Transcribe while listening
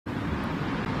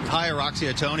Hi,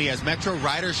 Roxy Tony. As Metro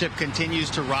ridership continues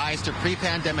to rise to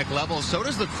pre-pandemic levels, so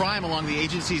does the crime along the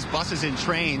agency's buses and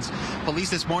trains. Police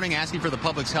this morning asking for the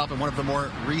public's help in one of the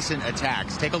more recent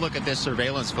attacks. Take a look at this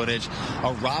surveillance footage.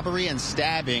 A robbery and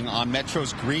stabbing on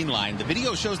Metro's Green Line. The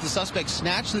video shows the suspect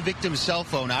snatch the victim's cell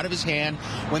phone out of his hand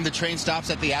when the train stops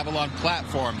at the Avalon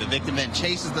platform. The victim then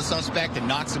chases the suspect and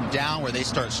knocks him down where they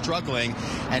start struggling.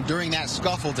 And during that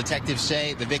scuffle, detectives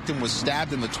say the victim was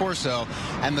stabbed in the torso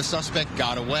and the suspect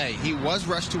got away. He was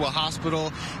rushed to a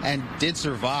hospital and did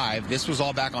survive. This was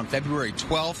all back on February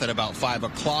 12th at about 5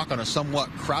 o'clock on a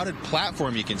somewhat crowded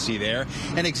platform you can see there.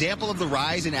 An example of the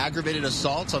rise in aggravated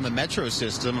assaults on the Metro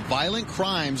system. Violent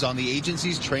crimes on the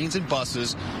agency's trains and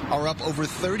buses are up over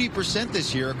 30%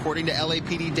 this year, according to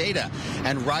LAPD data.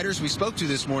 And riders we spoke to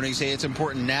this morning say it's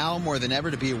important now more than ever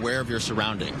to be aware of your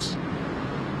surroundings.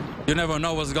 You never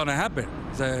know what's going to happen.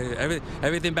 So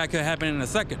everything back could happen in a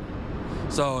second.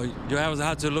 So you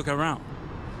have to look around.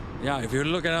 Yeah, if you're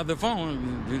looking at the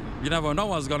phone, you never know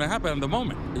what's going to happen in the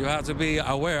moment. You have to be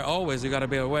aware always. You got to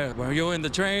be aware. When you're in the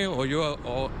train or you're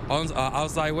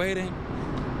outside waiting,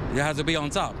 you have to be on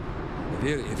top.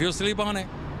 If you sleep on it,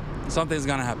 something's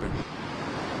going to happen.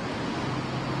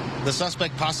 The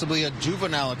suspect, possibly a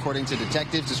juvenile, according to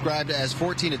detectives, described as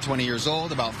 14 to 20 years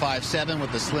old, about 5'7",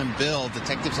 with a slim build.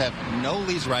 Detectives have no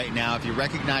leads right now. If you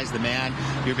recognize the man,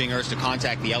 you're being urged to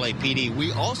contact the LAPD.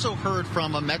 We also heard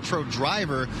from a Metro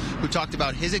driver who talked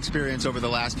about his experience over the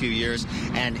last few years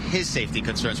and his safety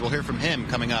concerns. We'll hear from him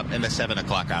coming up in the 7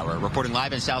 o'clock hour. Reporting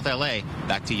live in South LA,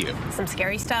 back to you. Some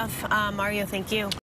scary stuff. Mario, thank you.